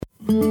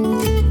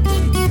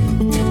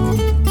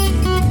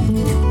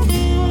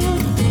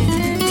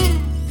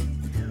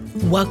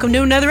Welcome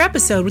to another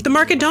episode with the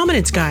Market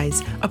Dominance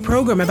Guys, a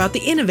program about the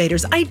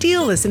innovators,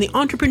 idealists, and the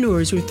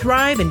entrepreneurs who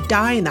thrive and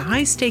die in the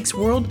high-stakes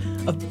world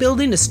of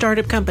building a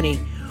startup company.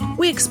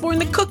 We explore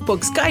the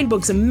cookbooks,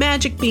 guidebooks, and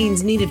magic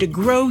beans needed to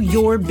grow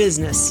your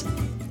business.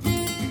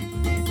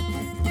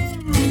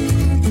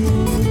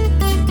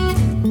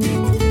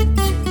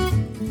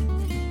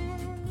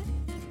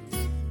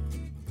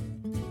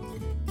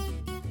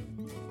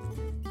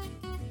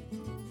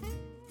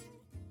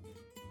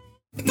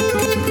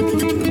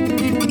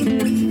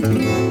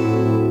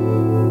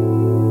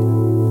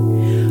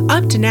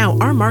 Up to now,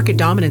 our Market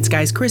Dominance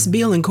guys, Chris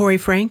Beall and Corey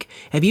Frank,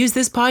 have used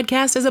this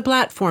podcast as a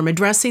platform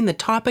addressing the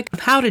topic of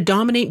how to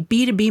dominate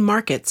B2B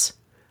markets.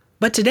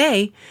 But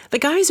today, the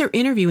guys are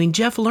interviewing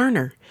Jeff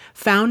Lerner,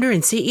 founder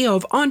and CEO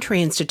of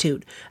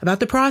EntreInstitute, about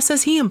the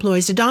process he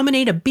employs to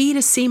dominate a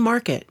B2C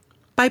market.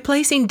 By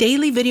placing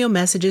daily video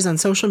messages on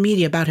social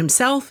media about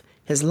himself,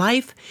 his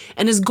life,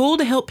 and his goal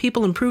to help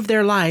people improve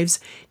their lives,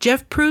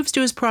 Jeff proves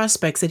to his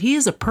prospects that he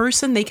is a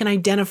person they can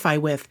identify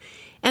with,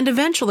 and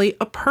eventually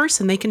a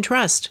person they can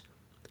trust.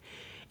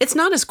 It's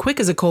not as quick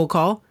as a cold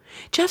call.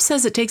 Jeff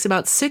says it takes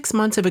about 6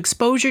 months of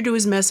exposure to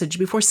his message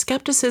before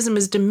skepticism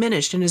is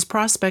diminished in his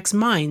prospects'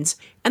 minds,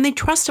 and they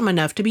trust him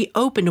enough to be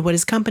open to what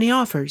his company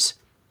offers.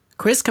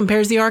 Chris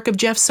compares the arc of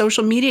Jeff's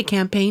social media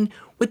campaign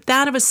with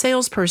that of a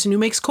salesperson who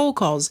makes cold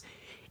calls,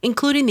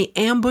 including the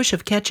ambush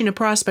of catching a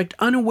prospect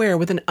unaware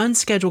with an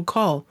unscheduled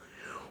call,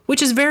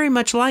 which is very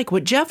much like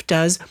what Jeff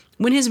does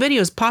when his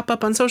videos pop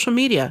up on social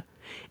media,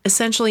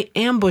 essentially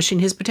ambushing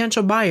his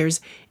potential buyers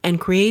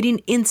and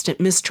creating instant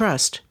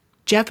mistrust.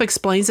 Jeff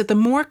explains that the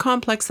more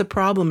complex the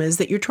problem is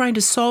that you're trying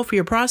to solve for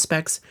your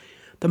prospects,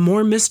 the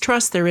more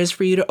mistrust there is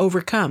for you to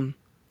overcome.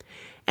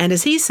 And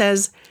as he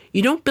says,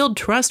 you don't build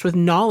trust with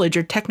knowledge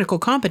or technical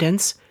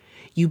competence,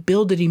 you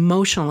build it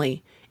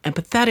emotionally,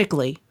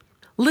 empathetically.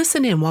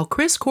 Listen in while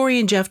Chris, Corey,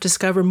 and Jeff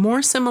discover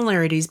more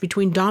similarities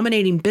between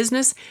dominating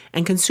business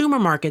and consumer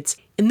markets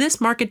in this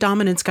Market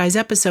Dominance Guys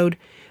episode,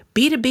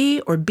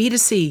 B2B or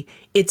B2C,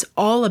 it's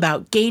all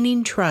about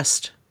gaining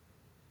trust.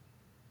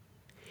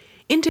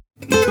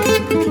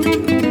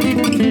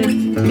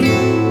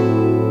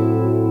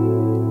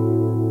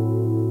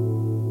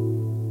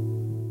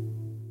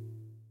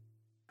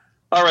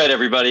 All right,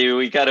 everybody,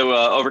 we got to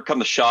overcome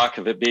the shock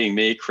of it being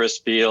me, Chris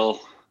Beall,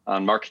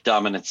 on Market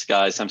Dominance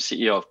Guys. I'm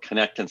CEO of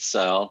Connect and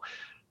Sell.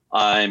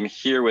 I'm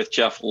here with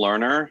Jeff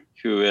Lerner,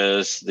 who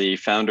is the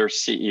founder,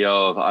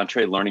 CEO of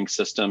Entre Learning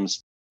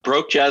Systems.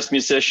 Broke jazz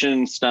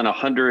musicians, done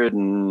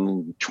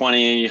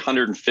 120,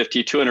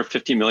 150,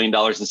 $250 million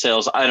in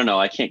sales. I don't know.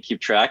 I can't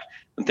keep track.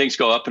 When things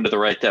go up and to the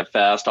right that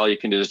fast, all you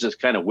can do is just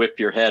kind of whip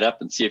your head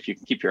up and see if you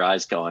can keep your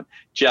eyes going.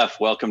 Jeff,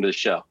 welcome to the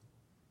show.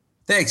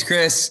 Thanks,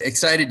 Chris.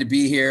 Excited to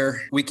be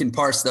here. We can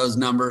parse those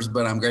numbers,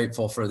 but I'm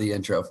grateful for the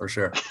intro for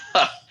sure.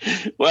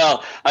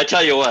 Well, I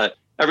tell you what,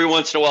 every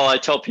once in a while I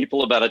tell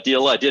people about a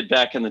deal I did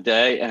back in the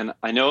day, and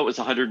I know it was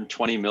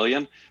 120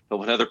 million, but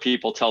when other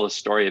people tell the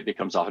story, it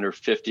becomes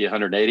 150,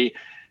 180.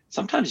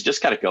 Sometimes you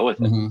just got to go with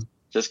it. Mm-hmm.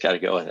 Just got to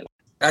go with it.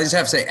 I just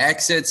have to say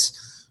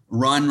exits,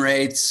 run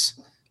rates,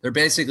 they're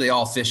basically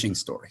all fishing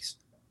stories.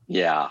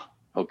 Yeah.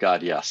 Oh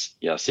God, yes.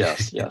 I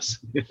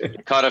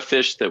caught a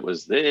fish that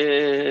was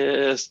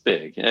this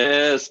big.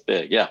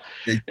 Yeah,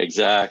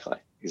 exactly.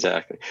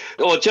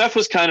 Well, Jeff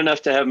was kind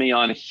enough to have me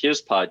on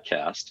his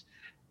podcast,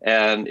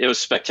 and it was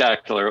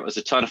spectacular. It was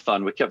a ton of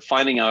fun. We kept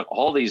finding out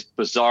all these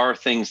bizarre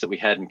things that we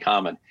had in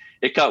common.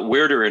 It got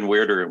weirder and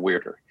weirder and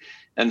weirder.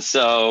 And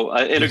so,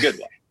 in a good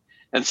way.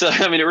 And so,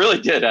 I mean, it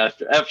really did.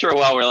 After a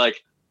while, we're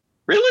like,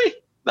 really?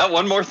 That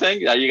one more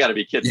thing? You got to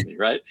be kidding me,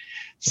 right?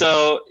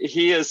 So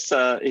he's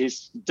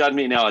done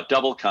me now a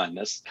double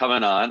kindness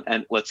coming on,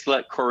 and let's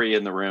let Corey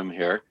in the room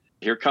here.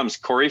 Here comes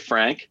Corey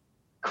Frank.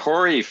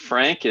 Corey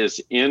Frank is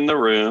in the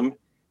room.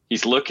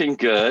 He's looking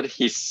good.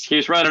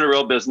 He's running a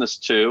real business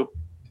too.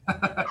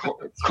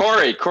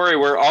 Corey,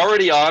 we're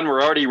already on.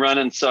 We're already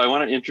running. So I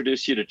want to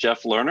introduce you to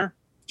Jeff Lerner.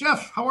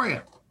 Jeff, how are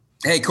you?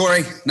 Hey,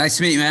 Corey. Nice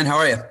to meet you, man. How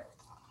are you?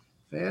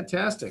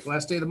 Fantastic.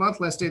 Last day of the month,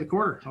 last day of the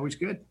quarter. Always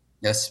good.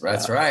 Yes,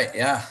 that's right.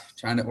 Yeah.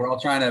 We're all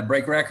trying to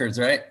break records,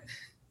 right?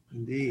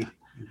 Indeed.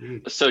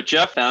 So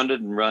Jeff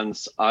founded and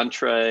runs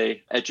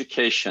Entre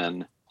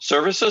Education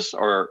Services,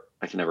 or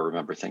I can never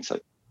remember things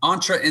like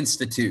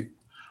EntreInstitute.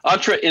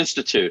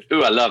 EntreInstitute.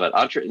 Ooh, I love it.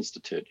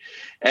 EntreInstitute.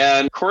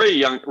 And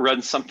Corey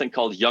runs something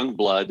called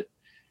Youngblood.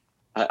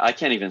 I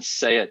can't even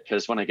say it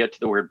because when I get to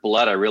the word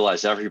blood, I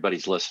realize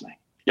everybody's listening.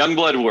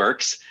 Youngblood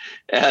Works.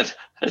 And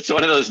it's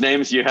one of those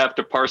names you have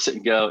to parse it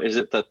and go, is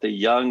it that the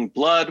young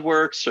blood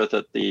works or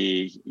that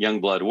the young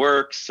blood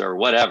works or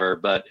whatever?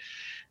 But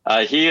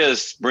he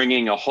is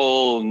bringing a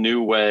whole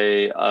new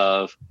way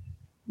of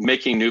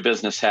making new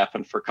business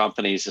happen for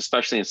companies,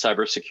 especially in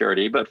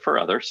cybersecurity, but for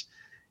others.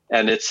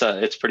 And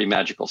it's pretty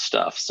magical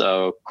stuff.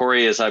 So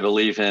Corey is, I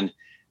believe, in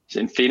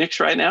Phoenix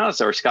right now. Is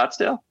there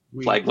Scottsdale?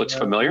 Flag looks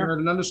familiar. We're at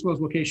an undisclosed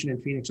location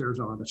in Phoenix,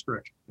 Arizona. That's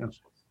correct. Yes.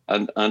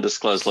 An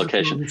undisclosed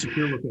location.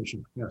 Secure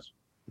location. Yes.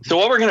 So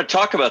what we're going to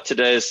talk about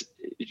today is,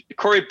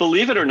 Corey,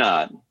 believe it or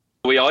not,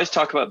 We always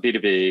talk about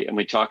B2B, and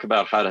we talk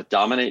about how to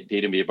dominate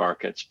B2B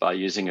markets by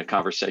using a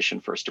conversation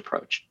first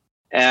approach.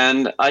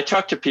 And I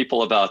talk to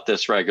people about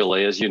this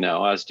regularly, as you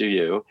know, as do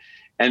you.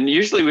 And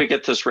usually we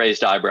get this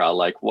raised eyebrow,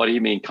 like, what do you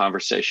mean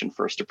conversation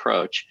first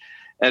approach?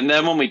 And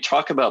then when we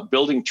talk about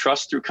building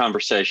trust through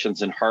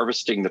conversations and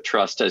harvesting the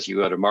trust as you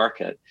go to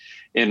market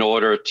in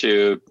order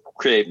to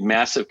create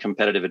massive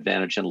competitive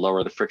advantage and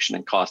lower the friction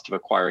and cost of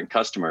acquiring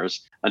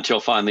customers until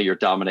finally you're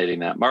dominating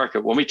that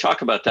market. When we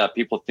talk about that,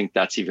 people think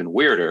that's even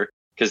weirder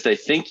because they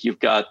think you've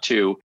got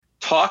to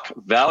talk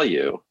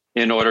value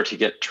in order to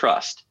get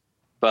trust.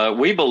 But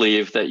we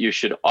believe that you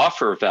should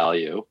offer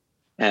value.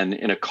 And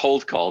in a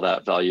cold call,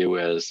 that value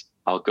is,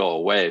 I'll go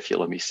away if you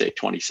let me say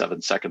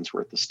 27 seconds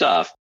worth of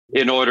stuff,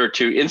 in order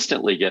to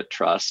instantly get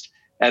trust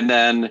and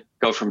then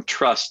go from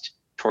trust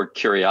toward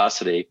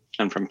curiosity,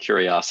 and from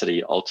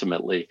curiosity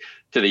ultimately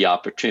to the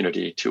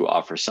opportunity to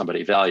offer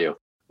somebody value.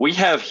 We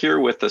have here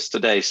with us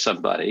today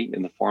somebody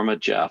in the form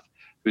of Jeff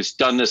who's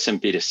done this in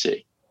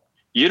B2C.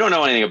 You don't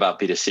know anything about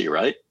B2C,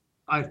 right?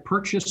 I've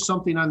purchased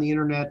something on the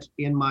internet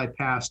in my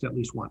past at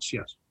least once.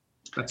 Yes,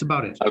 that's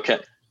about it. Okay.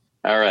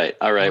 All right.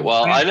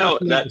 Well, I know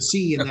that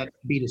C in that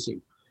B2C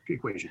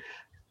equation.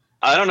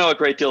 I don't know a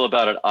great deal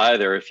about it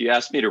either. If you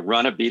asked me to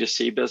run a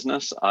B2C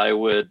business, I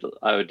would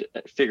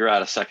figure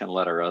out a second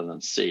letter other than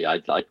C.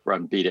 I'd like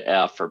run B to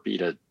F or B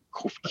to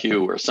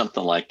Q or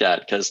something like that,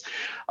 because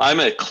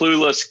I'm a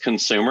clueless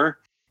consumer.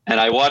 And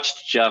I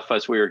watched Jeff,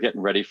 as we were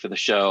getting ready for the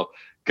show,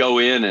 go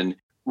in and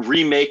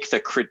remake the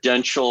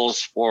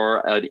credentials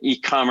for an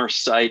e-commerce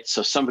site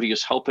so somebody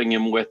who's helping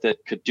him with it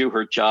could do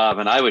her job.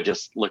 And I would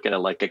just look at it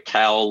like a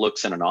cow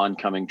looks at an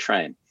oncoming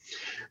train.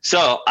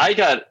 So I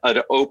got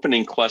an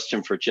opening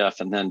question for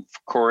Jeff, and then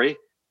Corey,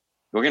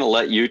 we're going to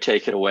let you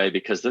take it away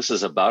because this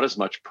is about as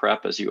much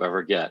prep as you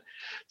ever get.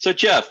 So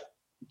Jeff,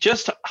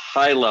 just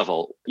high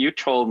level, you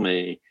told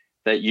me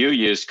that you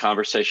used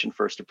conversation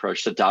first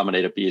approach to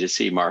dominate a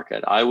B2C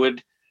market. I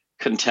would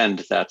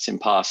contend that's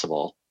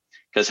impossible,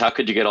 because how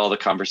could you get all the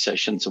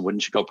conversations and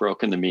wouldn't you go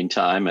broke in the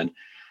meantime and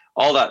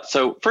all that?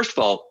 So first of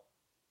all,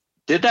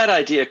 did that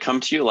idea come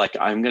to you like,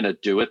 I'm going to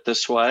do it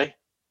this way?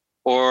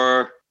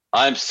 Or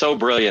I'm so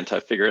brilliant,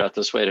 I figured out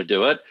this way to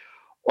do it?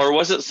 Or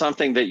was it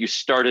something that you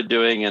started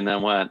doing and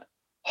then went,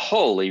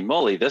 holy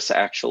moly, this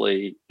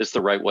actually is the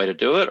right way to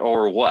do it?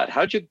 Or what?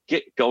 How'd you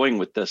get going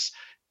with this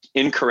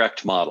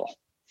incorrect model?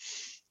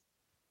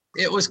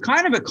 It was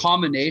kind of a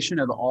combination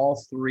of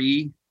all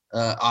three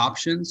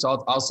options.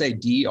 So I'll say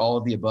D, all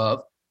of the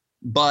above.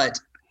 But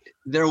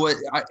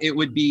I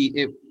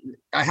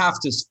have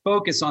to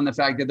focus on the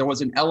fact that there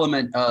was an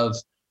element of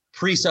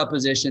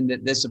presupposition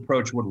that this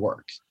approach would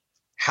work.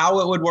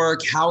 How it would work,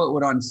 how it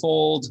would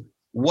unfold,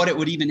 what it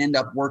would even end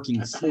up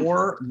working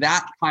for,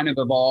 that kind of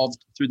evolved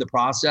through the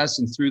process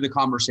and through the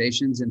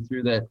conversations and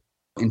through the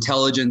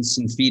intelligence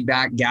and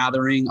feedback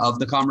gathering of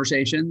the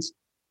conversations.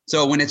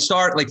 So when it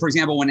started, like, for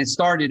example, when it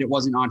started, it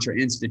wasn't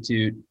Entre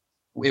Institute.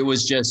 It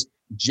was just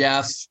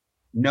Jeff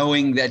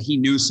knowing that he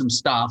knew some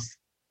stuff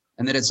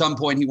and that at some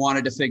point he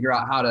wanted to figure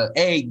out how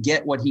to,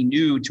 get what he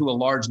knew to a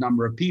large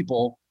number of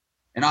people.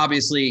 And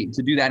obviously,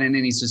 to do that in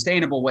any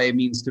sustainable way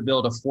means to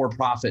build a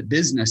for-profit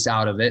business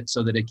out of it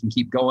so that it can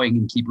keep going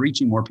and keep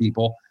reaching more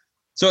people.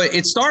 So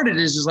it started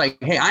as just like,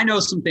 hey, I know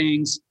some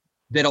things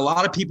that a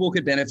lot of people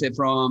could benefit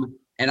from,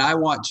 and I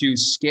want to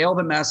scale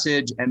the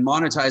message and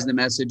monetize the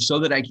message so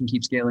that I can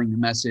keep scaling the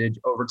message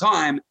over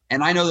time.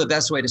 And I know the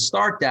best way to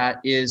start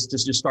that is to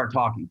just start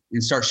talking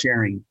and start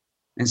sharing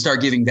and start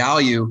giving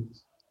value.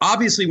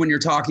 Obviously, when you're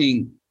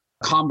talking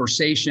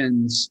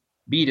conversations,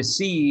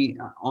 B2C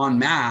en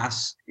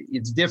masse,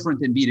 it's different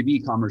than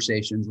B2B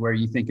conversations where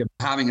you think of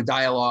having a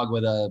dialogue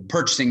with a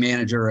purchasing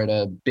manager at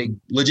a big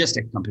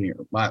logistics company.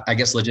 I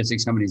guess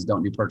logistics companies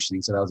don't do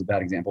purchasing, so that was a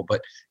bad example,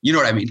 but you know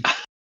what I mean?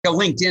 A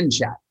LinkedIn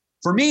chat.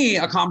 For me,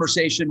 a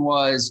conversation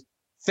was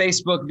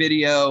Facebook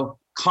video,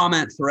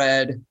 comment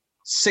thread,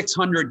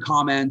 600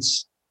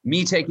 comments,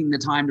 me taking the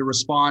time to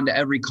respond to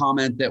every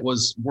comment that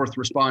was worth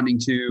responding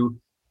to,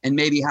 and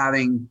maybe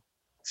having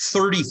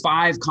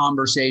 35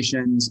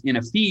 conversations in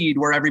a feed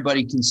where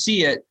everybody can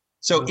see it.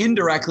 So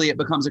indirectly, it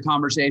becomes a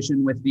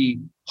conversation with the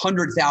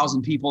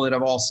 100,000 people that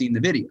have all seen the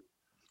video.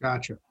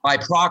 Gotcha. By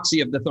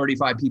proxy of the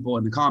 35 people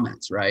in the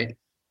comments, right?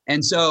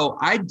 And so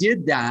I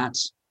did that.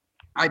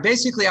 I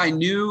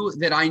knew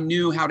that I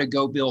knew how to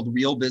go build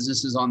real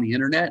businesses on the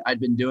internet. I'd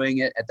been doing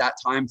it at that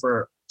time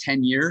for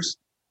 10 years.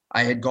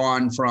 I had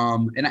gone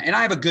from, and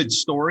I have a good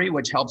story,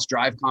 which helps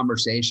drive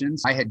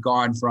conversations. I had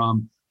gone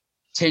from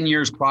 10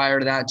 years prior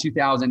to that,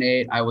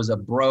 2008, I was a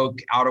broke,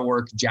 out of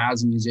work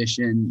jazz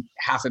musician,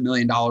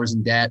 $500,000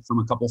 in debt from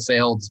a couple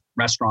failed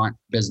restaurant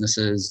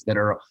businesses that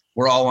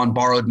were all on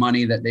borrowed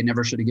money that they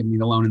never should have given me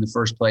the loan in the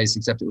first place,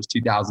 except it was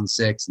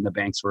 2006 and the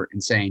banks were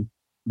insane.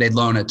 They'd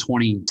loan a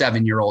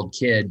 27-year-old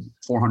kid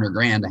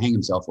 $400,000 to hang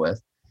himself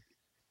with.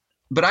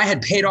 But I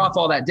had paid off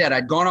all that debt.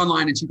 I'd gone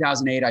online in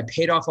 2008. I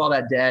paid off all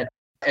that debt.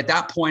 At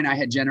that point, I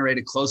had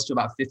generated close to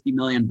about $50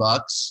 million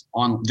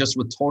on just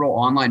with total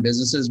online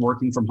businesses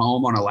working from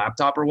home on a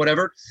laptop or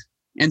whatever.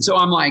 And so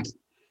I'm like,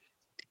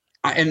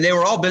 And they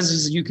were all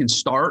businesses you can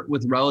start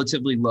with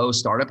relatively low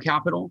startup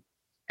capital.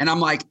 And I'm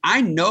like,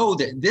 I know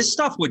that this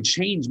stuff would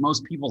change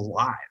most people's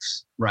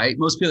lives, right?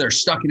 Most people are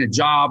stuck in a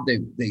job.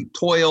 They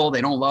toil.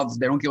 They don't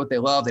get what they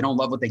love. They don't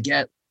love what they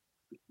get.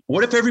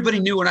 What if everybody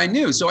knew what I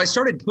knew? So I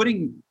started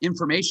putting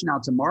information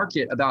out to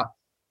market about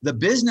the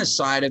business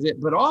side of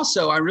it, but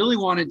also I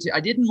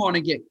didn't want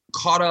to get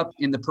caught up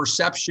in the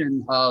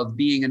perception of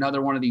being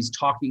another one of these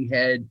talking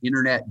head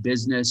internet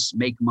business,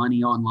 make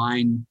money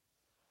online,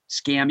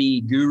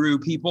 scammy guru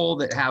people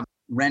that have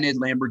rented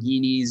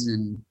Lamborghinis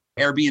and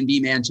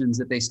Airbnb mansions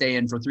that they stay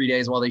in for 3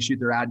 days while they shoot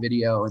their ad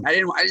video. And I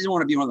didn't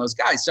want to be one of those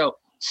guys. So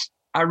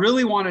I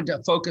really wanted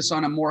to focus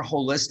on a more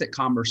holistic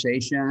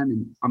conversation.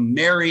 And I'm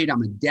married,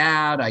 I'm a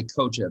dad, I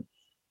coach a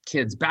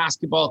kids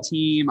basketball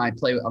team. I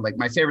play, like,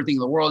 my favorite thing in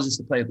the world is just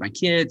to play with my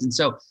kids. And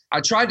so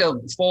I tried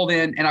to fold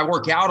in, and I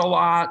work out a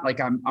lot.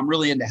 Like I'm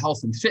really into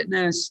health and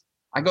fitness.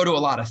 I go to a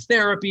lot of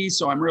therapy.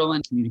 So I'm real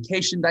into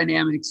communication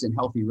dynamics and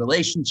healthy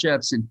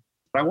relationships. And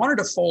I wanted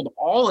to fold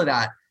all of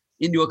that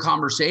into a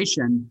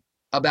conversation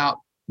about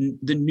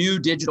the new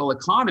digital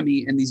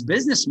economy and these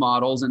business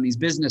models and these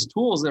business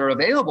tools that are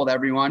available to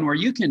everyone, where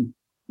you can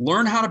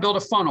learn how to build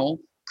a funnel,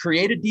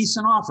 create a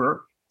decent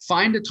offer,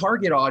 find a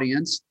target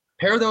audience,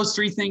 pair those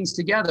three things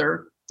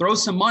together, throw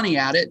some money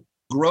at it,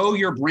 grow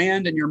your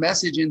brand and your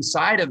message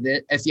inside of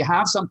it. If you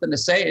have something to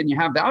say and you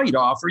have value to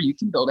offer, you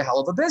can build a hell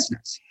of a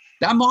business.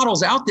 That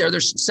model's out there.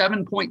 There's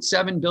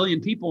 7.7 billion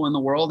people in the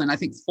world, and I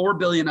think 4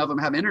 billion of them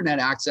have internet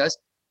access.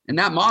 And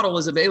that model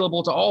is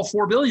available to all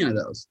 4 billion of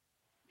those.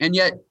 And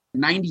yet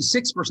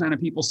 96% of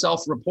people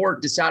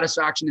self-report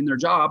dissatisfaction in their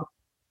job.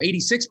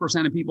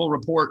 86% of people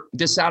report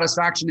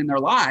dissatisfaction in their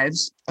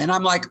lives. And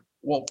I'm like,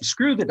 well,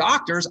 screw the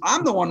doctors.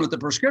 I'm the one with the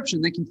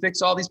prescription that can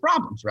fix all these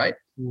problems, right?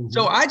 Mm-hmm.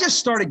 So I just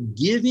started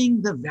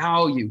giving the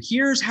value.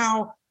 Here's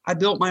how I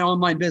built my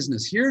online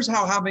business. Here's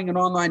how having an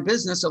online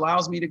business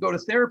allows me to go to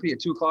therapy at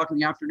 2:00 in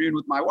the afternoon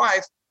with my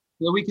wife,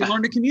 so that we can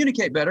learn to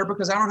communicate better,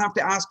 because I don't have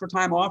to ask for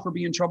time off or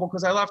be in trouble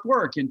because I left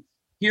work. And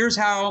here's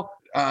how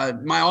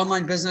my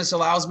online business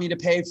allows me to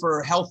pay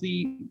for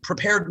healthy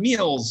prepared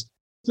meals,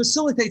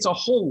 facilitates a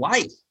whole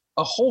life,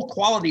 a whole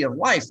quality of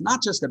life,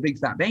 not just a big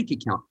fat bank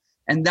account.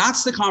 And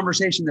that's the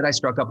conversation that I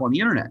struck up on the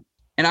internet.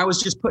 And I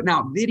was just putting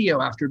out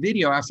video after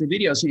video after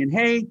video saying,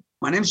 hey,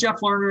 my name's Jeff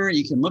Lerner.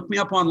 You can look me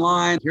up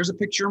online. Here's a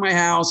picture of my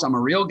house. I'm a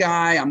real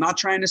guy. I'm not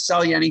trying to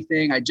sell you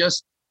anything. I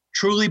just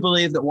truly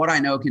believe that what I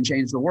know can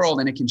change the world,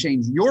 and it can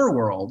change your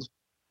world.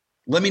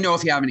 Let me know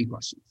if you have any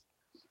questions.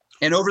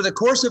 And over the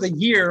course of a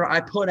year,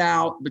 I put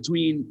out,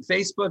 between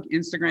Facebook,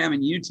 Instagram,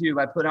 and YouTube,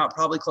 I put out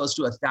probably close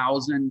to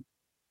 1,000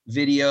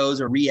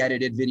 videos or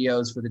re-edited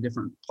videos for the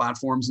different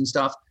platforms and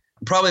stuff.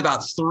 Probably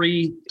about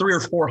 300 or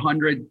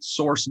 400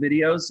 source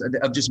videos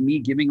of just me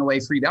giving away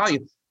free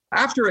value.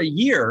 After a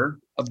year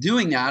of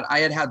doing that, I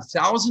had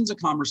thousands of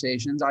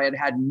conversations. I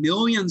had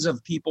millions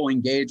of people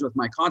engage with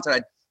my content. I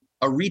had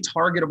a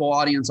retargetable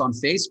audience on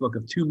Facebook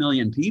of 2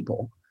 million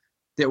people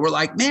that were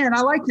like, man,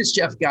 I like this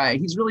Jeff guy.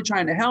 He's really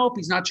trying to help.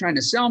 He's not trying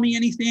to sell me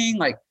anything.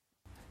 Like,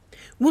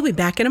 we'll be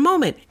back in a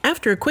moment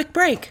after a quick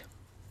break.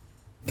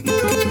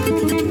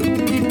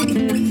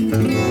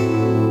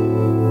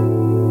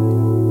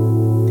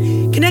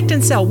 Connect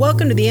and Sell.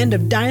 Welcome to the end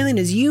of dialing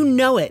as you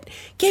know it.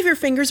 Give your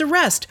fingers a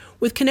rest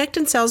with Connect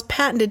and Sell's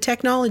patented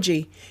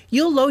technology.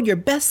 You'll load your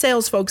best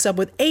sales folks up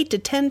with 8 to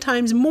 10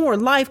 times more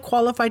live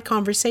qualified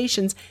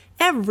conversations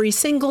every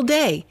single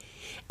day.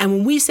 And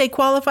when we say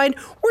qualified,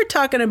 we're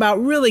talking about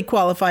really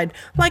qualified,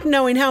 like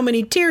knowing how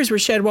many tears were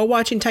shed while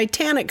watching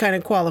Titanic kind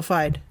of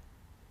qualified.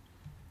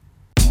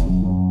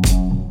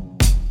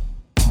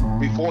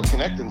 Before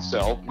Connect and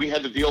Sell, we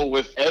had to deal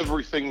with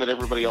everything that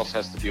everybody else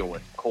has to deal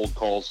with. Cold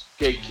calls,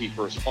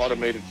 gatekeepers,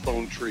 automated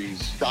phone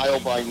trees,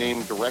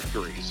 dial-by-name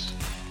directories.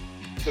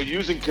 So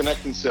using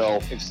Connect and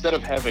Sell, instead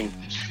of having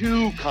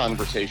 2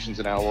 conversations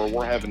an hour,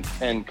 we're having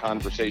 10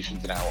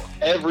 conversations an hour.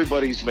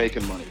 Everybody's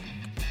making money.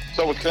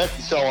 So with Connect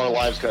and Sell, our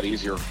lives got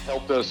easier.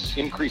 Helped us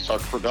increase our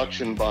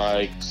production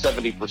by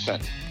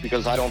 70%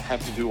 because I don't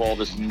have to do all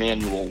this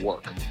manual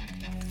work.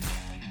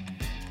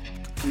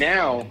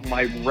 Now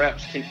my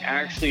reps can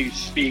actually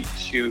speak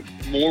to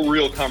more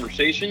real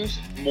conversations,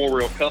 more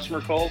real customer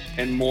calls,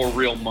 and more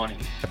real money.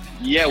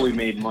 Yeah, we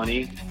made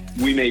money.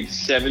 We made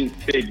 7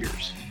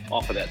 figures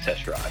off of that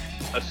test drive.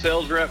 A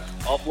sales rep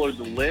uploads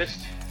a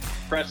list,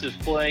 presses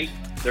play,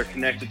 they're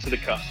connected to the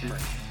customer.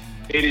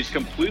 It is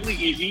completely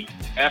easy,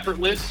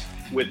 effortless,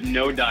 with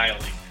no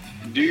dialing.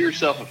 Do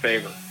yourself a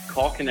favor,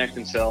 call Connect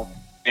and Sell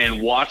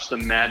and watch the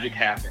magic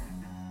happen.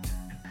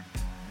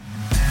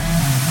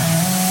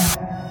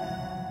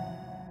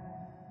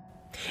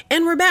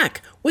 And we're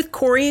back with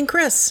Corey and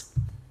Chris.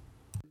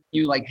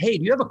 You like, hey,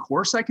 do you have a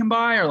course I can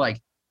buy? Or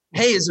like,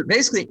 hey, is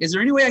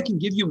there any way I can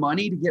give you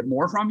money to get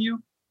more from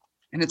you?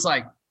 And it's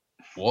like,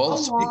 well,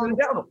 speak of the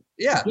devil.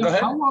 Yeah, go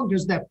ahead. How long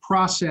does that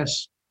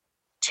process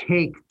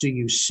take, do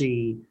you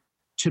see,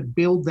 to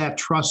build that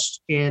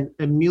trust and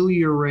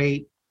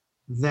ameliorate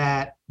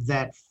that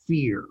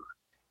fear?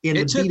 In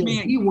the It took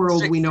B2B me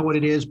world, 6 we know what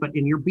it is, but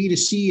in your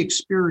B2C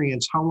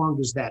experience, how long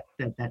does that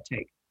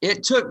take?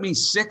 It took me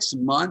 6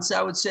 months,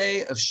 I would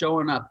say, of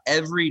showing up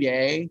every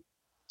day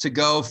to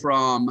go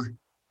from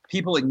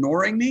people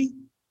ignoring me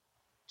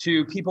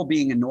to people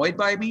being annoyed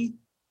by me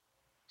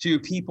to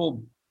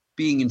people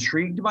being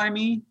intrigued by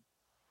me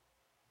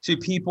to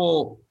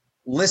people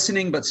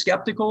listening but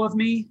skeptical of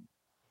me,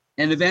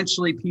 and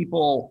eventually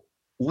people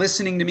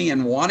listening to me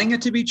and wanting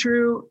it to be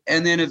true,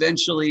 and then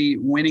eventually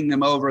winning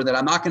them over that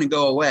I'm not going to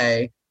go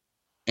away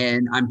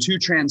and I'm too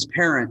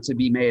transparent to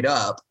be made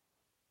up.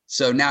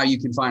 So now you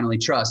can finally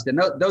trust. And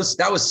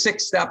that was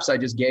 6 steps I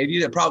just gave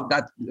you. That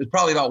was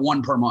probably about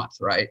 1 per month,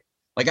 right?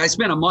 Like I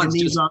spent a month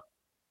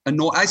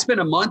I spent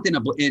a month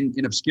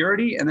in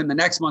obscurity, and then the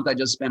next month I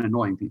just spent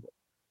annoying people.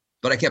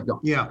 But I kept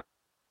going. Yeah.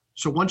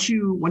 So once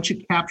you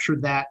capture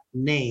that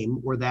name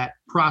or that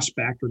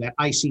prospect or that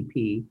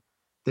ICP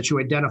that you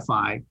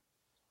identify,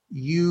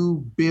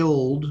 you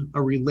build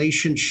a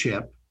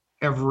relationship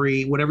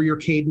whatever your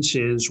cadence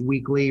is,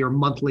 weekly or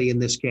monthly in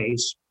this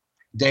case.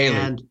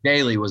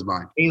 Daily was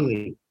mine.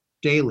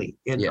 Daily.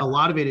 And a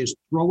lot of it is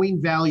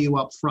throwing value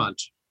up front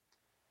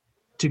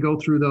to go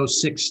through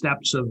those 6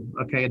 steps of,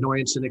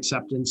 annoyance and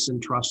acceptance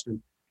and trust.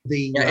 And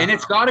and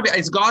it's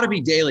gotta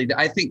be daily.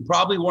 I think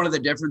probably one of the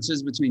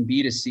differences between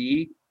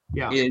B2C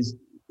is,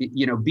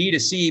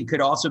 B2C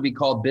could also be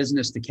called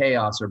business to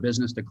chaos or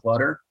business to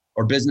clutter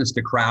or business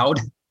to crowd.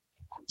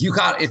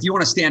 If you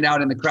want to stand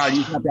out in the crowd,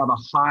 you have to have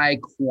a high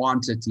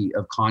quantity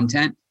of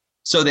content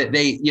so that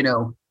they,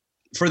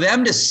 for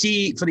them to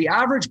see, for the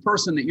average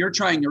person that you're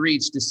trying to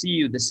reach to see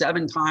you the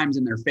 7 times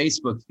in their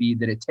Facebook feed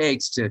that it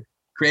takes to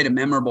create a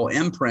memorable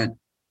imprint,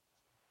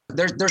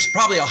 there's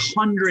probably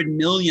 100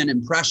 million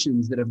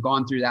impressions that have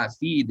gone through that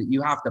feed that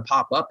you have to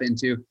pop up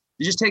into.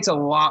 It just takes a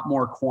lot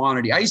more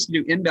quantity. I used to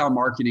do inbound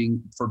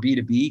marketing for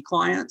B2B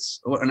clients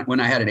when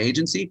I had an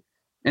agency,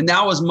 and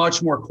that was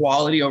much more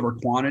quality over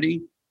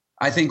quantity.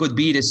 I think with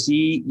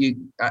B2C,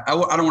 I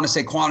don't want to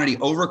say quantity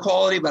over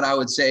quality, but I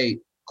would say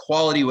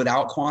quality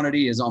without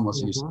quantity is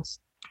almost useless.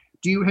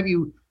 Have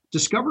you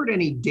discovered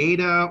any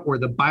data or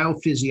the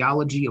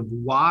biophysiology of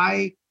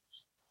why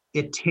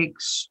it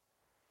takes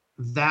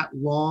that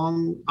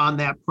long on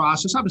that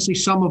process? Obviously,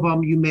 some of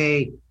them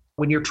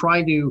when you're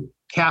trying to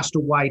cast a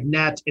wide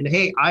net and,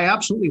 hey, I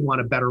absolutely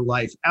want a better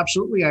life.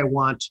 Absolutely, I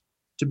want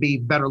to be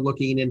better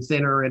looking and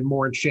thinner and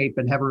more in shape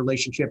and have a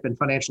relationship and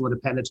financial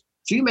independence.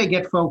 So you may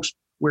get folks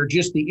where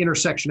just the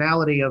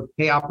intersectionality of,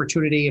 hey,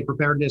 opportunity and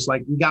preparedness,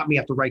 like you got me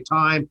at the right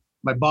time.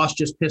 My boss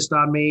just pissed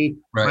on me,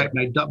 right?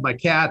 My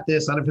cat,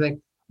 this and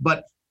everything.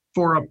 But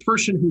for a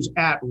person who's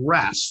at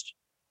rest,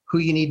 who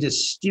you need to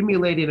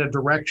stimulate in a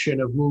direction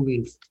of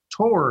moving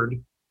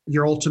toward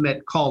your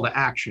ultimate call to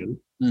action,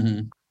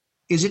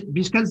 is it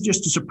because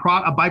just it's a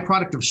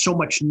byproduct of so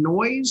much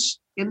noise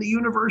in the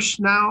universe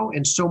now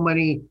and so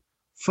many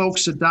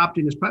folks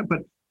adopting this?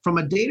 But from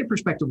a data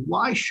perspective,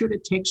 why should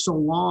it take so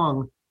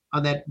long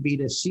on that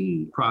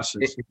B2C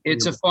process?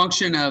 It's a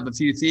function of a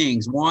few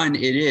things. One,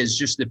 it is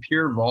just the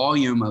pure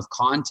volume of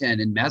content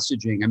and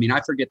messaging. I mean,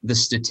 I forget the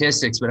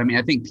statistics, but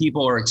I think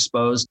people are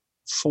exposed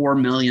 4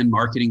 million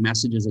marketing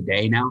messages a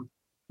day now.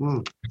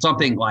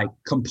 Something like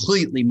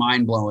completely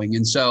mind-blowing.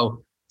 And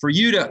so for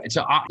you to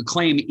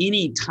claim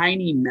any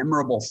tiny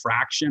memorable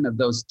fraction of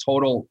those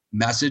total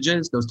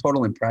messages, those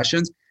total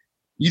impressions,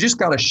 you just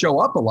got to show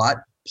up a lot.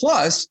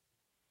 Plus,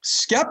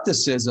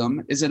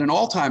 skepticism is at an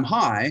all-time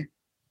high.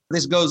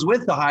 This goes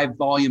with the high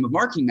volume of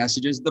marketing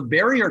messages, the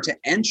barrier to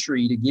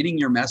entry to getting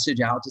your message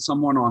out to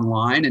someone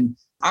online. And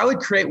I would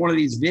create one of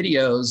these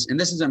videos, and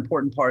this is an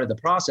important part of the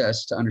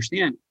process to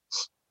understand.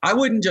 I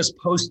wouldn't just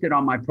post it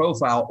on my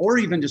profile or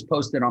even just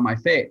post it on my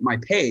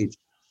page.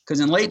 Because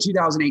in late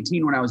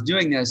 2018, when I was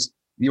doing this,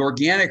 the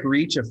organic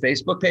reach of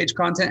Facebook page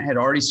content had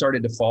already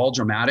started to fall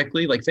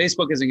dramatically. Like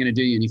Facebook isn't going to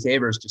do you any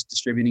favors just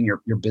distributing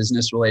your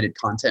business related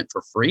content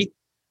for free.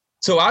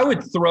 So I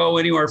would throw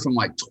anywhere from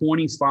like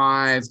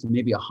 25 to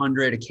maybe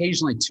 100,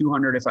 occasionally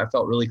 200 if I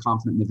felt really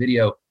confident in the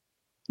video,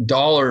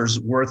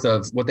 dollars worth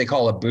of what they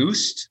call a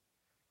boost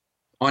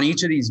on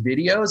each of these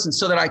videos. And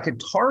so that I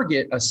could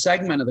target a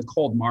segment of the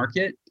cold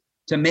market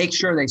to make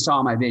sure they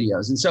saw my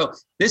videos. And so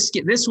this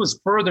was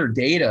further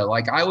data.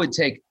 Like I would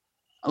take,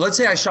 let's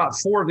say I shot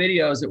 4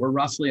 videos that were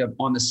roughly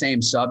on the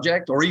same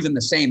subject or even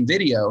the same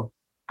video.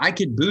 I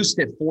could boost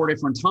it 4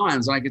 different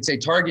times. And I could say,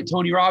 target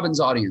Tony Robbins'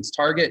 audience,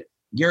 target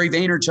Gary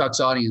Vaynerchuk's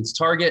audience,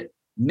 target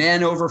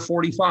men over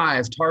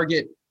 45,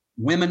 target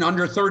women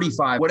under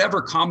 35,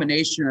 whatever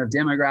combination of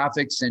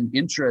demographics and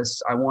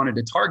interests I wanted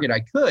to target,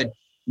 I could.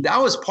 That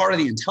was part of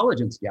the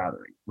intelligence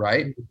gathering,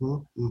 right?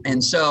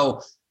 And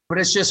so, but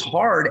it's just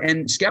hard.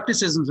 And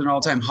skepticism is an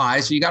all-time high.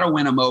 So you got to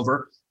win them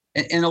over.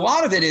 And a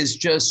lot of it is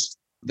just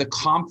the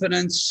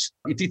confidence.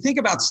 If you think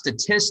about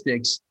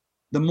statistics,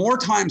 the more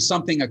times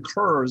something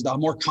occurs, the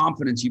more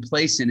confidence you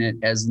place in it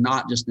as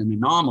not just an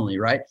anomaly,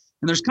 right?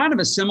 And there's kind of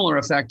a similar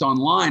effect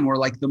online where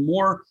like the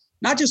more,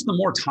 not just the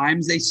more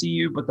times they see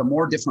you, but the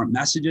more different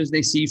messages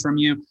they see from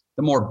you,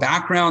 the more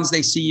backgrounds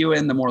they see you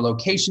in, the more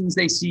locations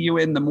they see you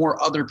in, the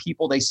more other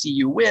people they see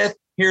you with.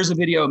 Here's a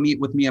video of me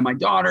and my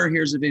daughter.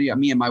 Here's a video of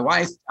me and my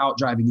wife out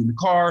driving in the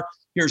car.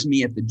 Here's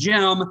me at the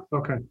gym.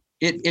 Okay.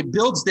 It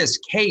builds this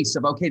case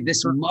of, okay,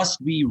 this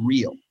must be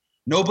real.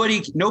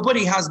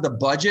 Nobody has the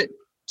budget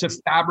to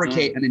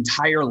fabricate an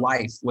entire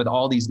life with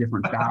all these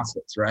different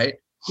facets, right?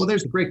 Well,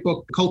 there's a great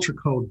book, Culture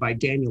Code by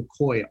Daniel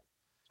Coyle.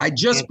 I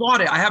just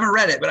bought it. I haven't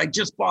read it, but I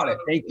just bought it.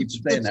 Thank you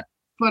for saying that.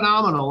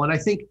 Phenomenal. And I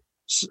think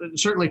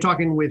certainly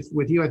talking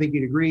with you, I think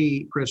you'd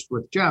agree, Chris,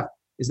 with Jeff,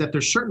 is that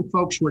there's certain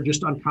folks who are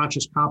just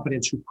unconscious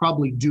competence who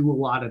probably do a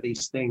lot of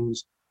these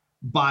things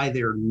by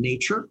their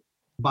nature,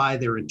 by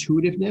their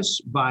intuitiveness,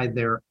 by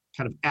their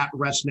kind of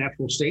at-rest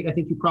natural state. I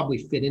think you probably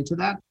fit into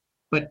that.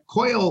 But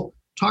Coyle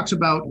talks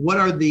about what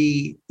are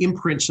the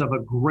imprints of a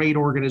great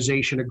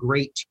organization, a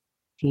great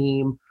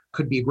team,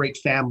 could be a great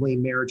family,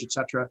 marriage, et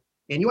cetera.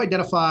 And you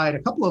identified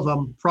a couple of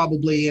them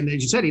probably, and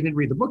as you said, you didn't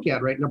read the book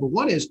yet, right? Number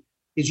one is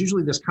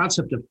usually this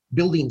concept of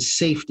building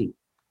safety.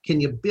 Can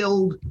you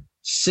build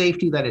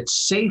safety that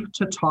it's safe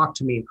to talk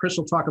to me? And Chris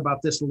will talk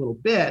about this a little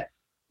bit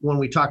when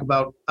we talk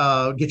about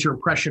get your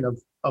impression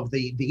of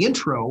the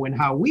intro and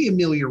how we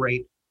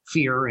ameliorate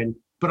fear,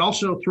 but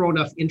also throw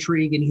enough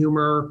intrigue and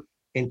humor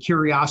and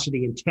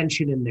curiosity and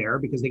tension in there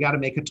because they got to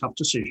make a tough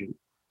decision.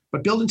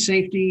 But building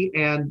safety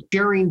and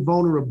sharing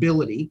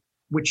vulnerability,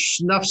 which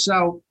snuffs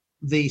out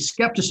the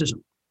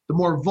skepticism. The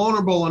more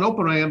vulnerable and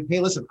open I am, hey,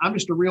 listen, I'm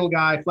just a real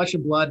guy, flesh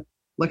and blood.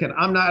 Look at,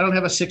 I don't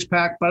have a six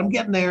pack, but I'm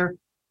getting there.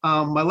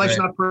 My life's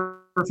not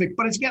perfect,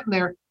 but it's getting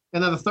there.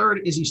 And then the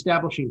third is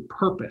establishing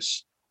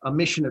purpose, a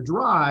mission, a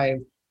drive,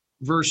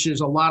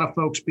 versus a lot of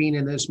folks being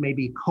in this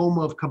maybe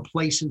coma of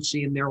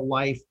complacency in their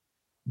life,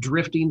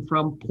 drifting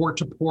from port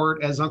to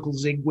port, as Uncle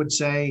Zig would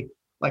say,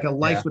 like a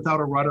life without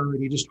a rudder,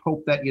 and you just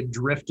hope that you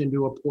drift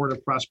into a port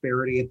of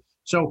prosperity. And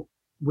so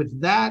with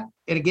that,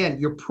 and again,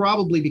 you're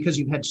probably, because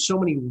you've had so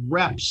many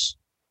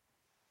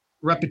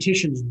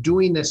repetitions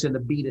doing this in the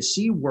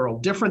B2C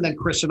world, different than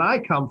Chris and I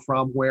come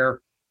from, where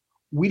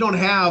we don't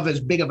have as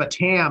big of a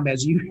TAM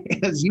as you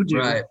do.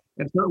 Right.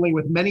 And certainly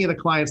with many of the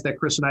clients that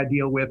Chris and I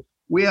deal with,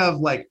 we have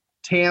like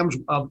TAMs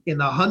in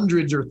the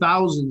hundreds or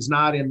thousands,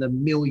 not in the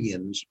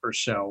millions or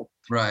so.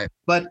 Right.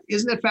 But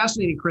isn't it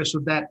fascinating, Chris,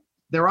 with that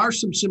there are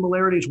some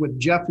similarities with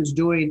Jeff is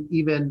doing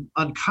even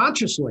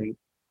unconsciously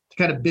to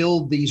kind of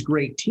build these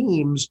great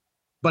teams.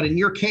 But in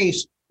your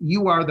case,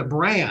 you are the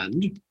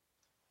brand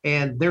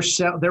and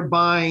they're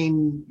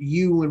buying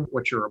you and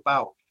what you're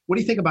about. What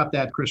do you think about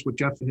that, Chris, what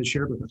Jeff has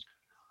shared with us?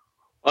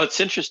 Well,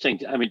 it's interesting.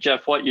 I mean,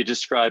 Jeff, what you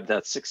described,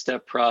 that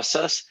 6-step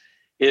process,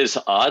 is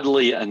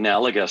oddly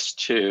analogous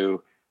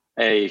to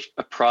a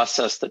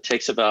process that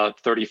takes about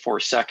 34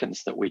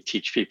 seconds that we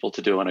teach people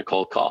to do in a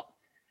cold call.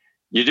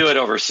 You had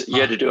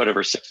to do it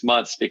over 6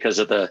 months because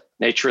of the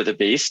nature of the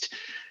beast,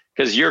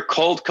 because your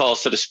cold call,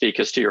 so to speak,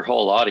 is to your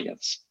whole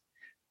audience,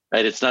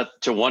 right? It's not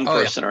to one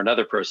person or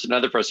another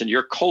person.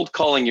 You're cold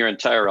calling your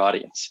entire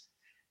audience.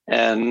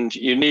 And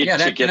you need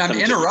to get them. I'm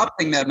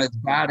interrupting them as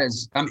bad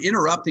as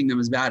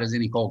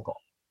any cold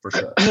call, for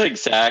sure.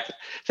 Exactly.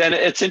 Then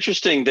it's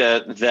interesting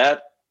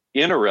that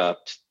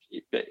interrupt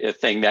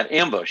thing, that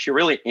ambush, you're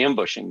really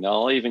ambushing.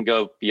 They'll even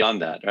go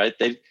beyond that, right?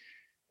 They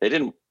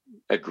didn't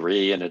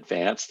agree in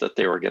advance that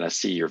they were going to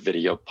see your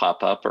video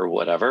pop up or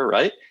whatever,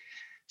 right?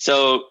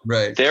 So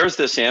there's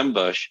this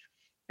ambush,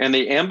 and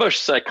the ambush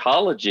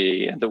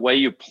psychology and the way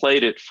you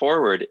played it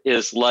forward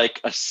is like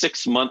a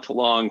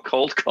 6-month-long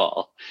cold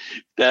call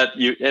and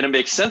it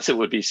makes sense it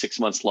would be 6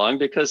 months long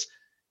because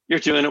you're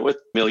doing it with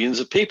millions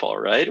of people,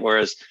 right?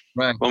 Whereas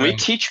when we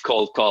teach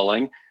cold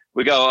calling,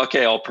 we go,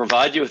 okay, I'll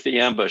provide you with the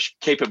ambush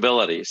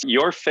capabilities.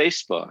 Your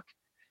Facebook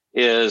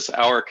is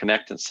our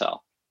connect and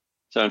sell.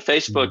 So in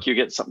Facebook, you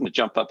get something to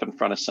jump up in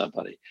front of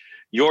somebody.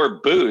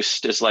 Your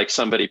boost is like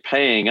somebody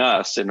paying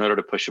us in order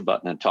to push a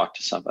button and talk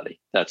to somebody.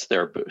 That's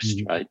their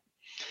boost, right?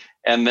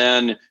 And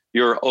then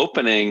your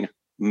opening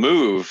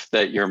move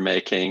that you're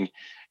making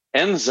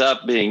ends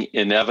up being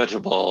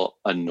inevitable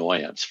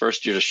annoyance.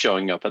 First, you're just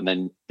showing up and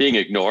then being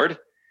ignored.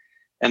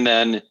 And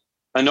then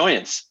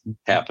annoyance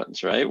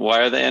happens, right?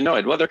 Why are they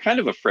annoyed? Well, they're kind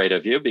of afraid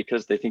of you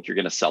because they think you're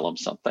going to sell them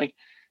something.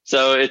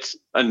 So it's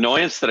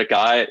annoyance that a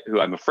guy who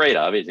I'm afraid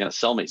of, he's going to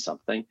sell me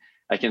something.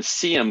 I can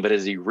see him, but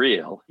is he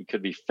real? He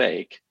could be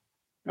fake,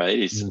 right?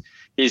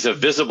 He's a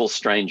visible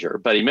stranger,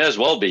 but he may as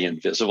well be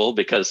invisible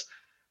because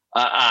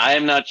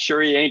I'm not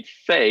sure he ain't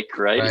fake,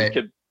 right?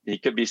 He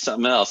could be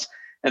something else.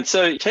 And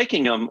so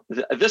taking him,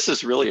 this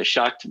is really a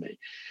shock to me.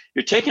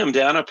 You're taking them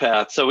down a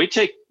path. So we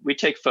take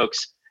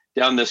folks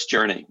down this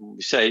journey.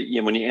 We say,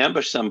 when you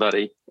ambush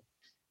somebody,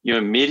 you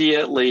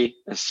immediately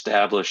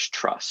establish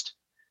trust,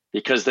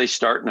 because they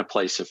start in a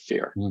place of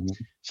fear.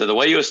 So the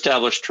way you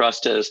establish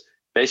trust is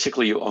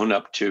basically you own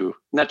up to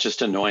not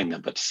just annoying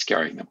them, but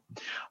scaring them.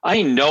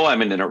 I know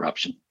I'm an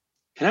interruption.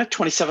 Can I have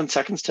 27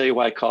 seconds to tell you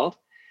why I called?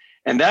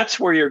 And that's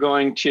where you're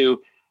going to,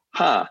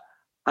 I'm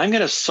going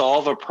to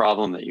solve a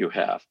problem that you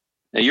have.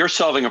 Now you're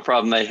solving a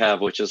problem they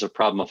have, which is a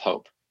problem of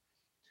hope.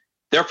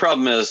 Their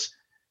problem is,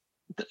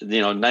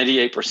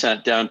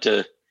 98% down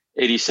to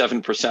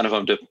 87%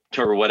 of them,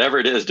 or whatever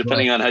it is,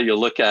 depending on how you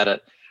look at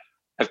it,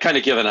 have kind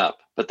of given up.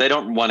 but they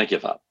don't want to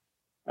give up,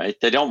 right?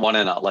 They don't want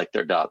to not like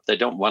their job. They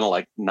don't want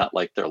to not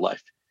like their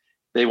life.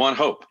 They want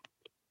hope.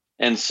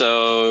 And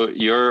so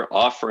you're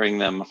offering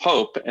them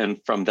hope. And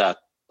from that,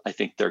 I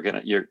think they're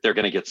going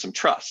to get some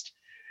trust.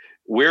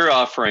 We're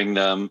offering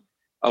them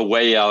a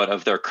way out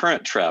of their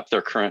current trap.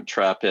 Their current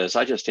trap is,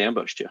 I just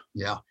ambushed you.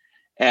 Yeah.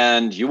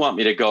 And you want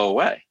me to go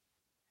away.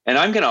 And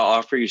I'm going to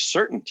offer you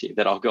certainty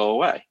that I'll go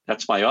away.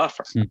 That's my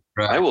offer.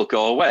 Right. I will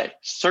go away,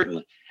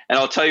 certainly. And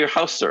I'll tell you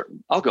how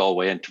certain. I'll go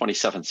away in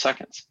 27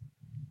 seconds.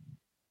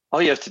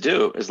 All you have to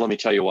do is let me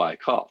tell you why I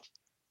called.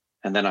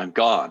 And then I'm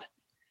gone.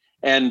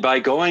 And by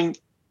going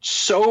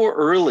so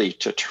early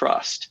to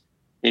trust,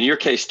 in your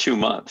case, 2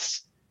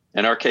 months,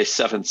 in our case,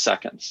 7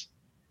 seconds.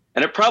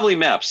 And it probably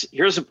maps.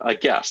 Here's a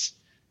guess,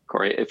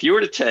 Corey. If you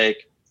were to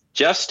take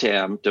Jeff's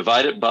TAM,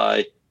 divide it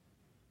by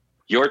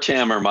your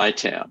TAM or my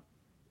TAM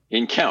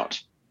in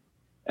count,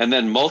 and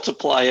then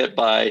multiply it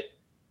by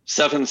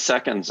 7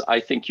 seconds, I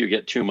think you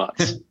get 2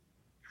 months.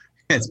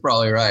 It's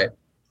probably right.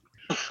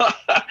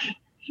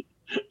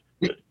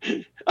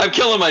 I'm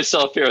killing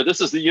myself here.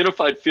 This is the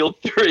unified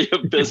field theory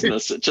of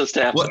business. It just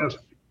happened.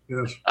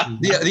 Yes.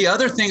 The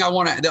other thing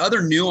the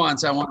other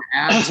nuance I want to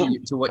add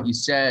to what you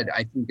said,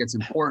 I think it's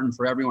important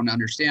for everyone to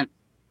understand,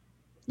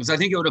 because I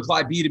think it would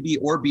apply B2B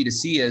or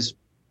B2C, is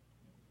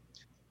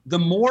the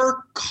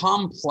more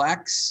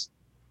complex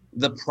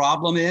the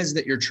problem is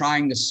that you're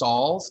trying to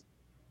solve,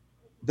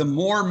 the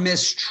more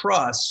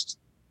mistrust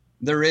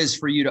there is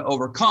for you to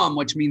overcome,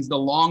 which means the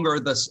longer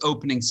this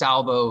opening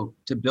salvo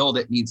to build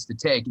it needs to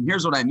take. And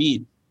here's what I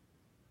mean.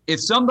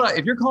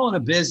 If you're calling a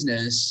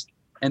business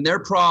and their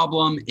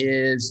problem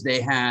is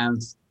they have,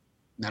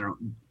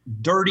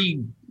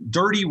 dirty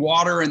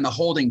water in the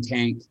holding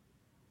tank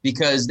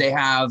because they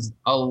have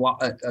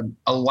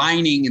a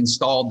lining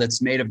installed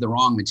that's made of the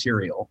wrong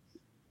material,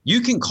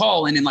 you can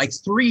call and in like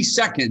 3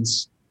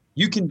 seconds,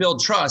 you can build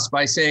trust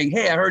by saying,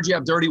 hey, I heard you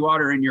have dirty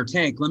water in your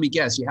tank. Let me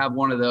guess, you have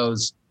one of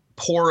those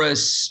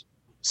porous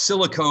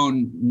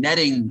silicone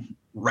netting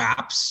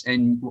wraps.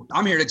 And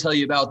I'm here to tell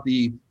you about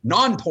the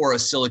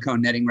non-porous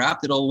silicone netting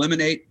wrap that'll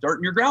eliminate dirt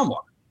in your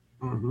groundwater.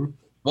 Mm-hmm.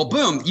 Well,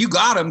 boom, you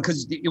got them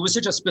because it was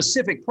such a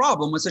specific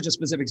problem with such a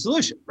specific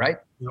solution, right?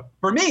 Yep.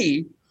 For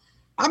me,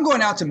 I'm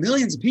going out to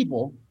millions of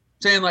people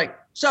saying like,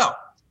 so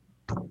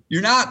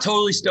you're not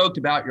totally stoked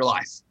about your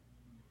life.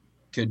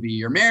 Could be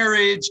your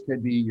marriage,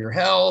 could be your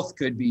health,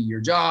 could be your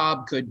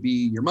job, could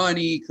be your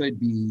money, could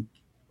be,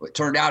 it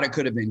turned out it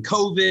could have been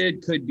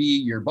COVID, could be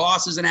your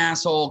boss is an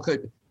asshole,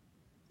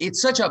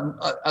 it's such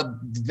a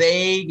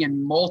vague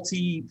and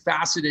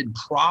multifaceted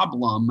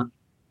problem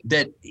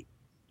that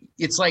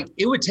it's like,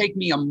 it would take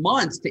me a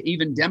month to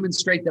even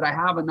demonstrate that I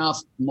have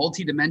enough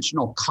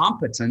multidimensional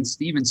competence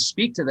to even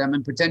speak to them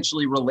and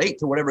potentially relate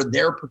to whatever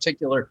their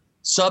particular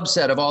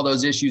subset of all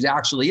those issues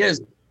actually is.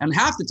 And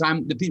half the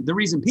time, the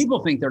reason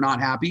people think they're not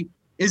happy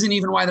isn't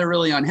even why they're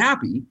really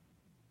unhappy.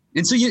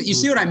 And so you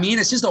see what I mean?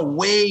 It's just a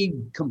way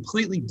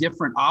completely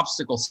different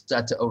obstacle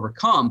set to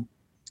overcome.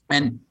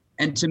 And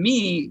to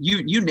me,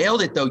 you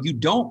nailed it though. You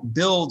don't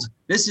build,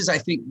 this is, I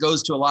think,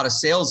 goes to a lot of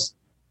sales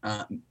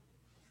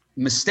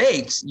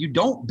mistakes. You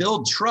don't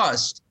build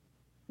trust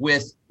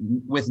with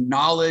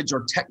knowledge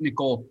or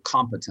technical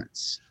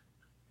competence.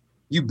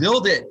 You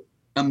build it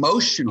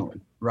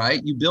emotionally,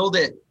 right? You build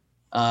it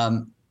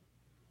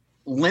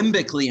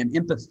limbically and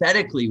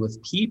empathetically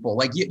with people.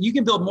 Like you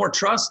can build more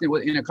trust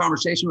in a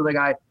conversation with a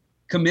guy,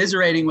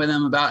 commiserating with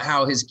him about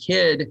how his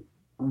kid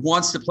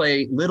wants to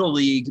play Little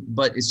League,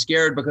 but is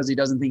scared because he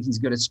doesn't think he's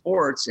good at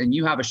sports. And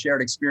you have a shared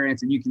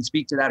experience and you can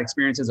speak to that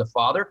experience as a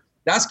father.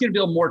 That's going to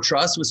build more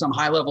trust with some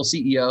high-level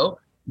CEO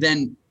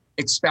than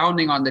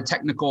expounding on the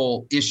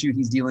technical issue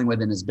he's dealing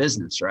with in his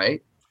business,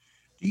 right?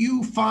 Do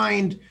you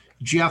find,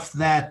 Jeff,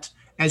 that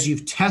as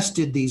you've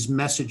tested these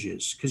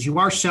messages, because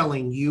you're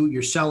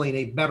selling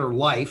a better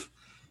life.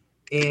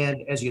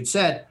 And as you had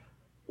said,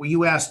 when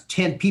you ask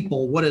 10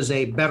 people, what does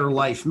a better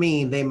life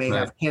mean? They may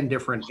have 10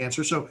 different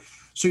answers. So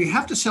you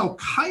have to sell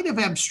kind of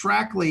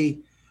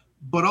abstractly,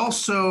 but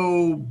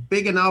also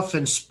big enough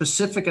and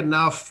specific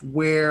enough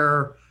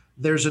where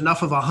there's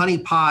enough of a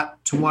honeypot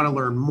to want to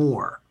learn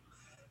more.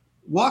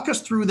 Walk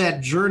us through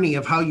that journey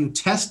of how you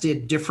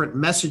tested different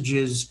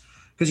messages,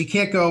 because you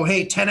can't go,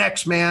 hey,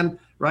 10X, man,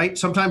 right?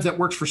 Sometimes that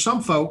works for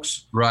some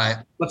folks, right?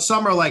 But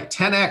some are like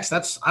 10X.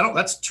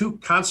 That's too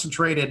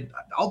concentrated.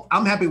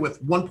 I'm happy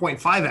with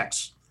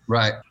 1.5X.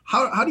 Right.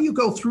 How do you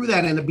go through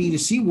that in a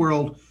B2C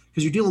world?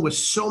 Because you're dealing with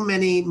so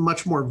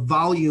much more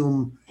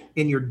volume,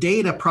 and your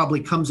data probably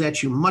comes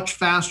at you much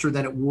faster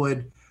than it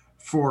would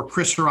for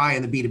Chris or I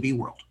in the B2B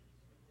world.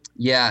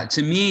 Yeah,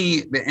 to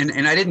me,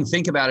 and I didn't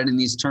think about it in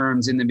these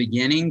terms in the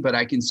beginning, but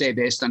I can say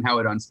based on how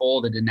it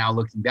unfolded and now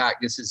looking back,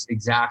 this is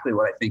exactly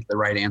what I think the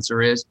right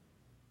answer is.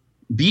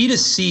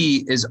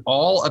 B2C is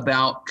all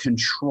about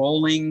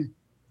controlling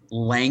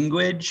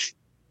language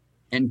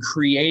and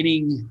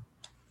creating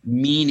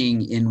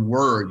meaning in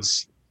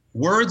words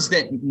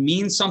that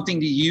mean something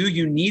to you.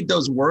 You need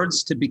those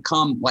words to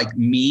become like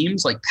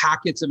memes, like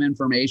packets of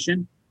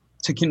information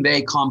to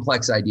convey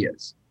complex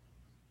ideas.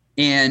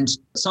 And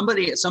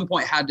somebody at some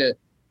point had to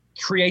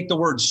create the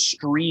word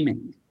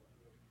streaming.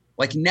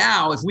 Like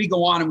now, if we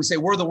go on and we say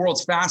we're the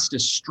world's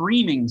fastest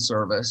streaming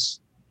service,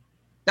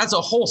 that's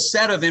a whole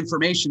set of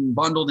information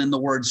bundled in the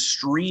word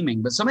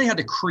streaming. But somebody had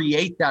to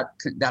create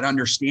that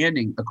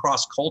understanding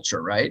across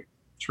culture, right?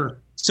 Sure.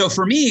 So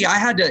for me, I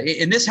had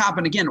to, and this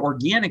happened again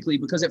organically,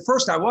 because at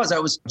first I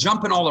was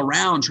jumping all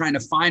around trying to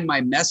find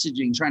my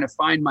messaging, trying to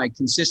find my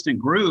consistent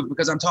groove,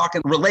 because I'm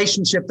talking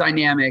relationship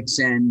dynamics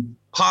and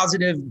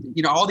positive,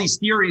 all these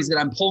theories that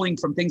I'm pulling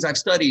from things I've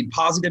studied,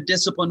 positive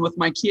discipline with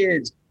my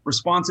kids,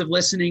 responsive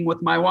listening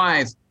with my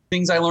wife,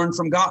 things I learned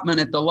from Gottman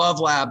at the Love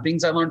Lab,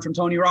 things I learned from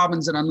Tony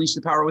Robbins at Unleash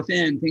the Power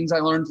Within, things I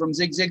learned from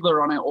Zig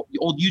Ziglar on an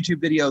old YouTube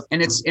video.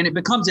 And it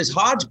becomes this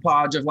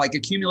hodgepodge of like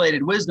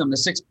accumulated wisdom, the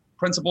 6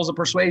 Principles of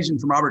Persuasion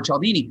from Robert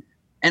Cialdini.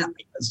 And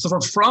so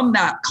from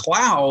that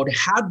cloud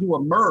had to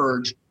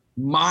emerge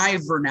my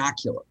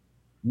vernacular,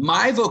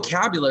 my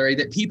vocabulary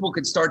that people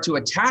could start to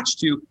attach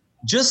to,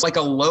 just like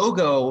a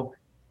logo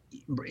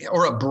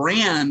or a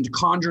brand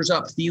conjures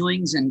up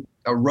feelings and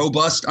a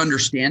robust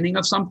understanding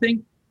of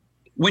something.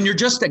 When you're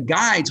just a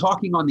guy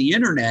talking on the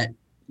internet,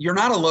 you're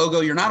not a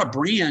logo, you're not a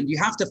brand. You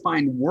have to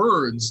find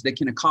words that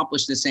can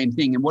accomplish the same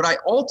thing. And what I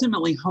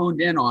ultimately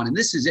honed in on, and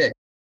this is it.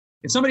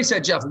 If somebody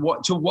said, Jeff,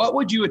 what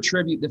would you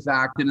attribute the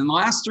fact that in the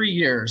last 3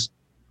 years,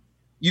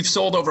 you've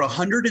sold over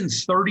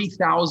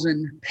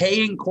 130,000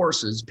 paying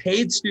courses,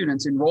 paid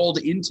students enrolled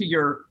into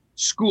your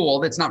school,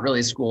 that's not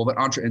really a school, but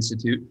Entre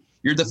Institute.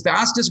 You're the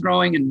fastest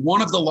growing and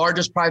one of the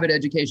largest private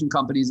education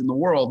companies in the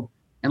world.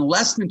 And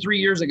less than 3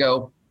 years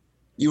ago,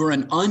 you were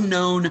an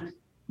unknown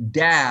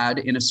dad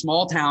in a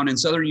small town in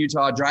southern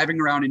Utah,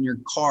 driving around in your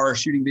car,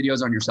 shooting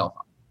videos on your cell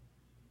phone.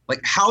 Like,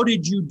 how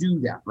did you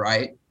do that,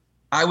 right?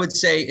 I would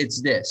say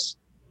it's this.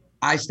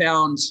 I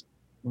found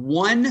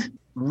one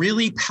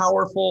really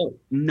powerful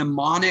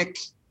mnemonic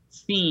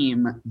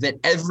theme that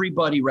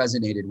everybody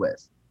resonated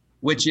with,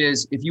 which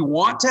is, if you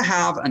want to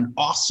have an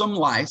awesome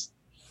life,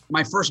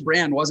 my first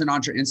brand wasn't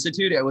Entre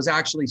Institute, it was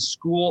actually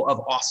School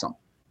of Awesome.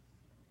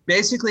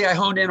 Basically, I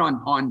honed in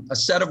on a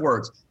set of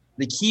words.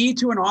 The key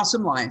to an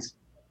awesome life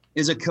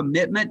is a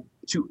commitment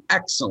to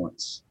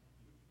excellence.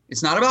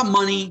 It's not about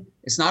money.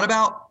 It's not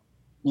about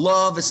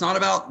love. It's not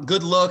about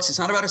good looks. It's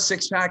not about a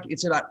six-pack.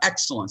 It's about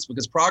excellence,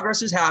 because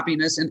progress is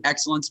happiness and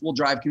excellence will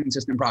drive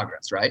consistent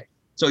progress, right?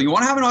 So you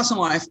want to have an awesome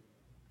life,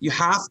 you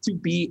have to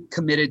be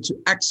committed to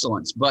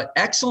excellence. But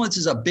excellence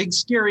is a big,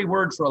 scary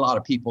word for a lot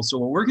of people. So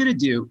what we're going to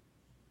do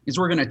is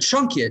we're going to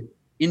chunk it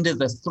into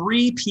the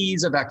 3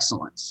 P's of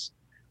excellence.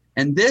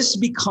 And this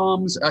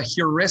becomes a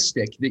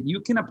heuristic that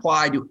you can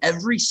apply to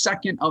every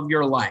second of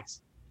your life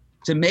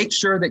to make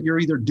sure that you're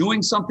either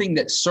doing something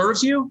that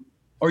serves you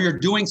or you're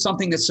doing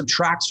something that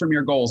subtracts from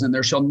your goals. And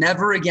there shall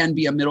never again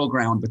be a middle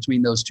ground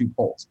between those 2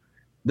 poles.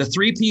 The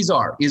 3 P's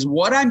is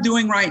what I'm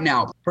doing right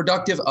now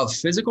productive of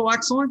physical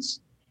excellence,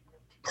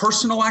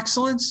 personal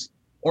excellence,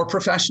 or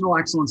professional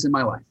excellence in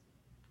my life?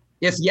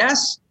 If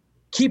yes,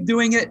 keep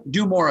doing it,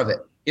 do more of it.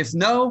 If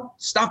no,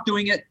 stop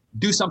doing it,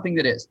 do something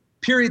that is.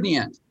 Period, the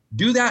end.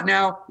 Do that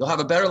now. You'll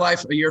have a better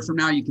life a year from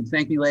now. You can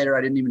thank me later.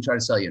 I didn't even try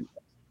to sell you anything.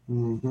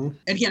 Mm-hmm.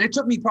 And again, it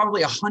took me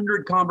probably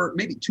 100,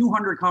 maybe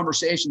 200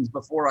 conversations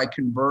before I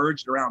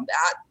converged around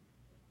that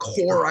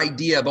core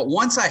idea. But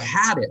once I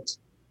had it,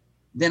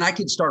 then I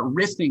could start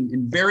riffing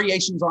and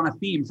variations on a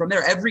theme from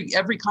there.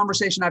 Every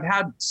conversation I've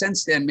had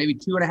since then, maybe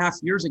 2.5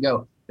 years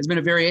ago, has been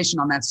a variation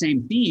on that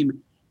same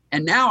theme.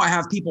 And now I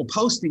have people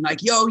posting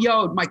like, yo,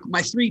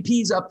 my 3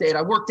 P's update.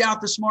 I worked out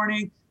this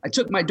morning. I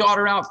took my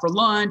daughter out for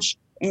lunch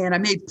and I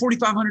made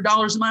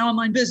 $4,500 in my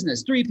online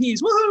business. 3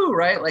 P's, woohoo,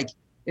 right? Like,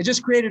 it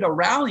just created a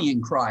rallying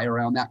cry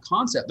around that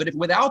concept. But if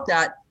without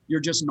that, you're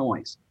just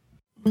noise.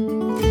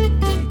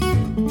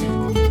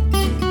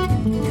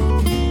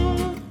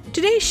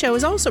 Today's show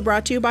is also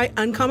brought to you by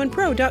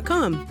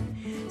UncommonPro.com.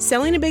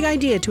 Selling a big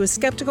idea to a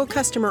skeptical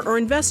customer or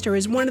investor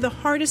is one of the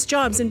hardest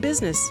jobs in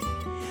business.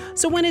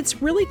 So when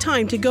it's really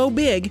time to go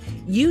big,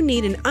 you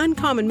need an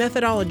uncommon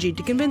methodology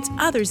to convince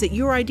others that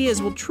your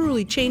ideas will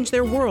truly change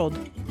their world.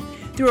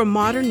 Through a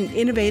modern and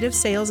innovative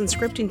sales and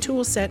scripting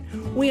tool set,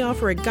 we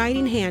offer a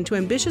guiding hand to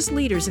ambitious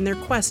leaders in their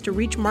quest to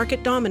reach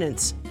market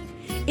dominance.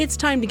 It's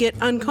time to get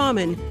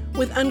uncommon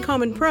with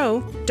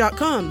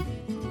UncommonPro.com.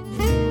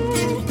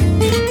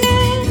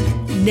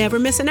 Never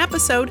miss an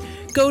episode.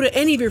 Go to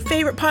any of your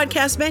favorite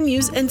podcast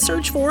venues and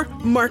search for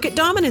Market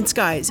Dominance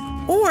Guys,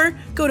 or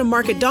go to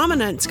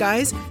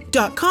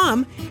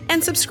marketdominanceguys.com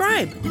and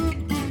subscribe.